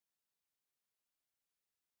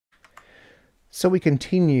So we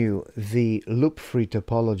continue the loop-free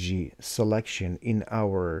topology selection in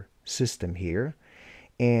our system here,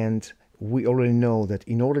 and we already know that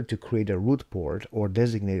in order to create a root port or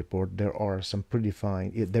designated port, there is a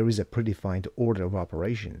predefined order of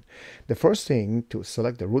operation. The first thing to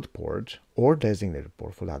select the root port or designated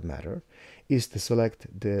port for that matter is to select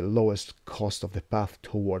the lowest cost of the path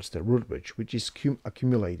towards the root bridge, which is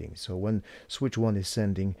accumulating. So when switch 1 is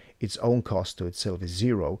sending its own cost to itself is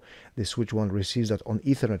 0, the switch 1 receives that on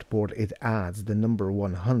Ethernet port. It adds the number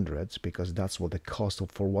 100 because that's what the cost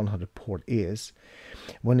for 100 port is.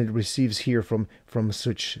 When it receives here from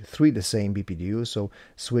switch 3 the same BPDU, so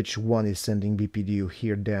switch 1 is sending BPDU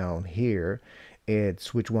here down here,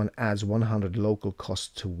 switch 1 adds 100 local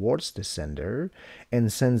cost towards the sender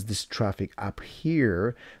and sends this traffic up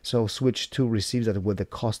here. So switch 2 receives that with the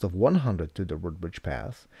cost of 100 to the root bridge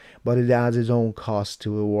path, but it adds its own cost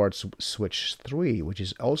towards switch 3, which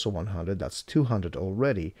is also 100. That's 200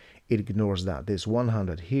 already. It ignores that. This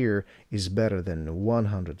 100 here is better than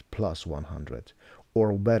 100 plus 100,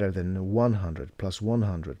 or better than 100 plus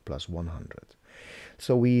 100 plus 100.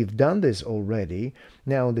 So we've done this already.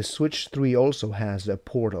 Now the switch 3 also has a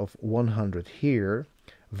port of 100 here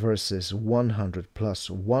versus 100 plus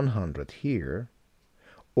 100 here,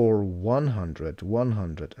 or 100,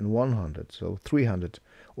 100, and 100. So 300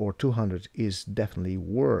 or 200 is definitely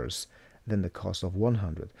worse than the cost of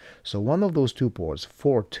 100. So one of those two ports,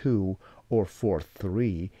 4.2 or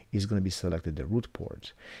 4.3, is going to be selected the root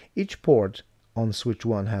port. Each port on switch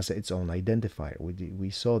 1 has its own identifier. We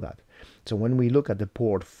saw that. So when we look at the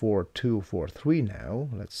port 4.2, 4.3 now,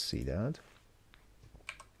 let's see that.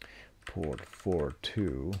 Port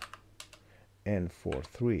 4.2 and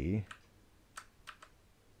 4.3.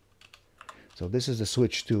 So this is the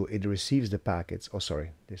switch 2. It receives the packets. Oh,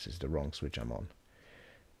 sorry, this is the wrong switch I'm on.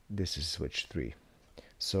 This is switch 3.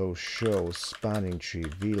 So show spanning tree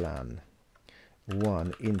VLAN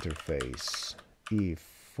 1 interface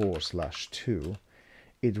E4/2.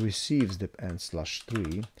 It receives the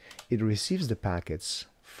 /3. It receives the packets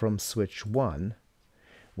from switch 1,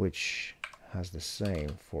 which has the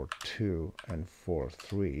same for 2 and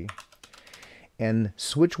 4.3. And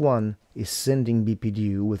switch 1 is sending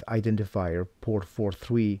BPDU with identifier port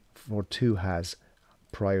 4.3. 4.2 has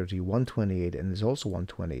priority 128 and is also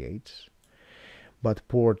 128. But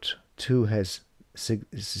port 2 has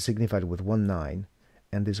signified with 19.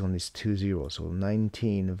 And this one is 20, so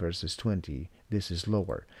 19 versus 20, this is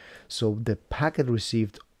lower. So the packet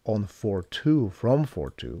received on 4.2 from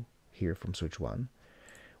 4.2, here from switch 1,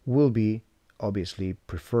 will be obviously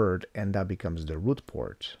preferred, and that becomes the root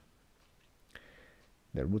port.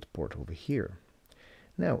 The root port over here.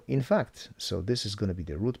 Now, in fact, so this is going to be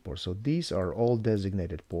the root port. So these are all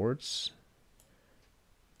designated ports,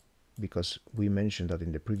 because we mentioned that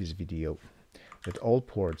in the previous video, that all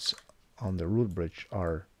ports on the root bridge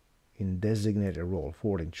are in designated role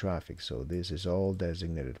forwarding traffic. So this is all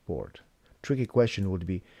designated port. Tricky question would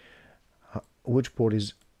be, which port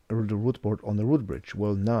is the root port on the root bridge?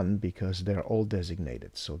 Well, none, because they're all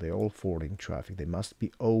designated. So they're all forwarding traffic. They must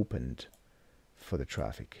be opened for the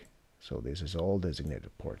traffic. So this is all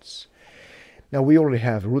designated ports. Now we already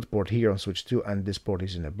have root port here on switch 2, and this port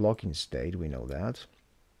is in a blocking state. We know that.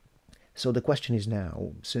 So the question is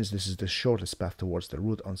now, since this is the shortest path towards the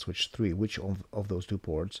root on switch 3, which of those two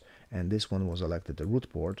ports, and this one was elected the root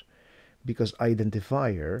port, because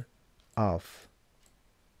identifier of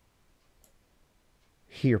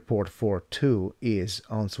here port 4.2 is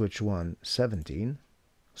on switch 1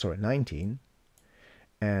 19,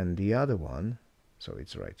 and the other one, so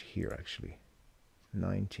it's right here actually,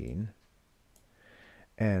 19,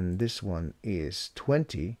 and this one is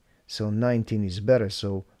 20, so 19 is better,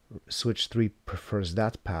 so switch 3 prefers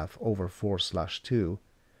that path over 4/2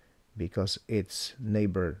 because its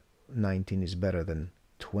neighbor 19 is better than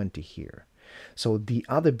 20 here. So the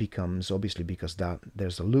other becomes, obviously because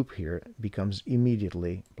there's a loop here, becomes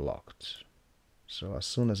immediately blocked. So as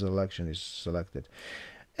soon as the election is selected,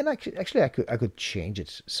 and actually I could change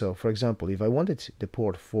it. So for example, if I wanted the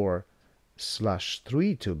port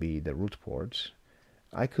 4/3 to be the root port,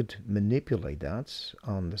 I could manipulate that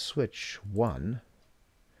on the switch 1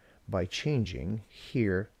 by changing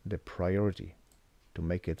here the priority to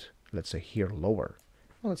make it, let's say, here lower.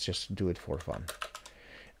 Well, let's just do it for fun.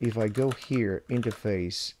 If I go here,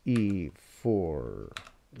 interface E4,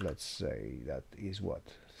 let's say that is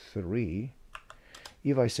what, 3.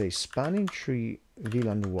 If I say spanning tree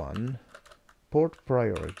VLAN 1, port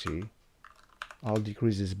priority, I'll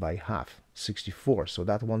decrease this by half, 64. So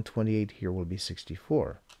that 128 here will be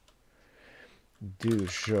 64. Do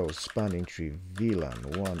show spanning tree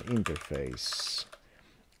VLAN 1 interface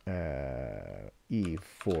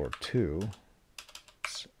E42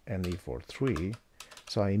 and E43.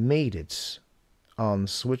 So I made it on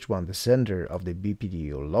switch 1, the sender of the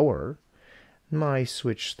BPDO lower. My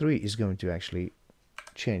switch 3 is going to actually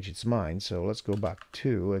change its mind. So let's go back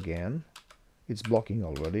 2 again. It's blocking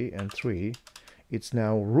already, and 3, it's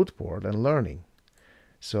now root port and learning.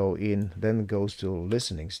 So then goes to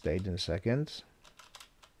listening state in a second.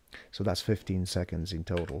 So that's 15 seconds in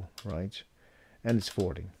total, right? And it's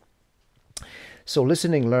forwarding. So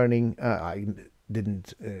listening, learning, I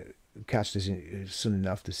didn't catch this soon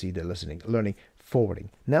enough to see the listening, learning, forwarding.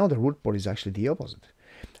 Now the root port is actually the opposite.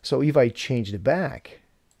 So if I change the back,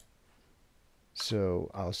 so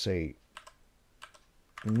I'll say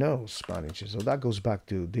no spanning tree. So that goes back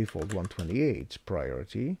to default 128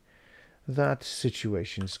 priority. That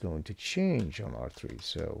situation is going to change on R3.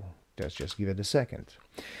 So let's just give it a second.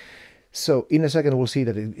 So in a second, we'll see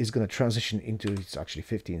that it is going to transition into, it's actually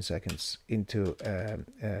 15 seconds, into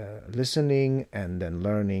listening and then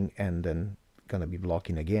learning and then going to be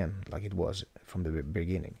blocking again like it was from the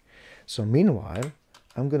beginning. So meanwhile,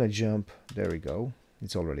 I'm going to jump, there we go,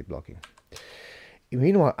 it's already blocking.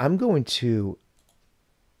 Meanwhile, I'm going to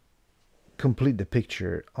complete the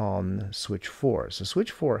picture on switch 4. So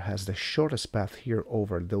switch 4 has the shortest path here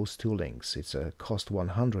over those two links. It's a cost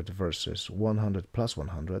 100 versus 100 plus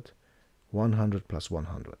 100. 100 plus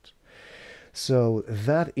 100. So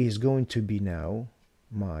that is going to be now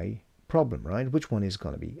my problem, right? Which one is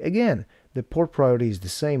going to be? Again, the port priority is the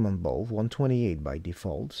same on both, 128 by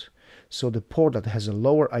default. So the port that has a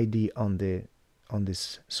lower ID on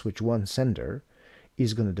this switch 1 sender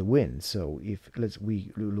is going to win. So if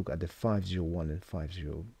we look at the 501 and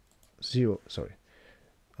 500, sorry.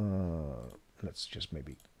 Let's just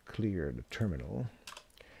maybe clear the terminal.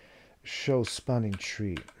 Show spanning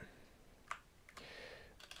tree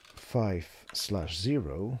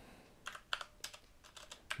 5/0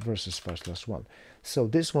 versus 5/1. So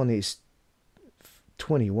this one is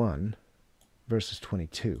 21 versus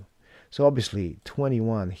 22. So obviously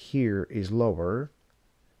 21 here is lower.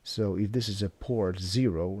 So if this is a port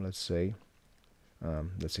 0, let's say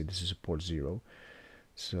this is a port 0.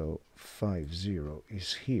 So 50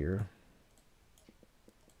 is here.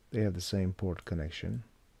 They have the same port connection.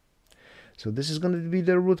 So this is going to be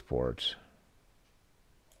the root port.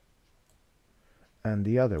 And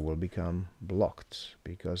the other will become blocked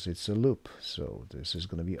because it's a loop. So this is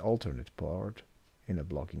going to be alternate port in a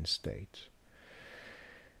blocking state.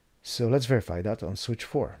 So let's verify that on switch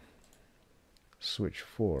 4. Switch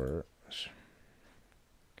 4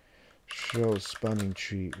 show spanning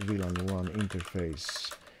tree VLAN 1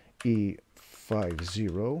 interface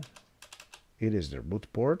E50. It is the root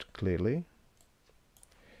port, clearly.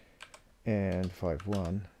 And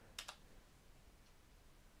 51.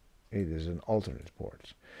 It is an alternate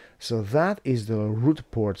port. So that is the root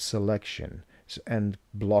port selection and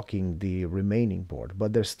blocking the remaining port.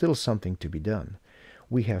 But there's still something to be done.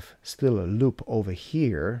 We have still a loop over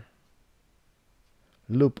here,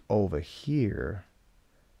 and loop over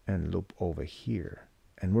here.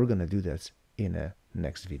 And we're going to do that in a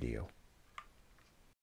next video.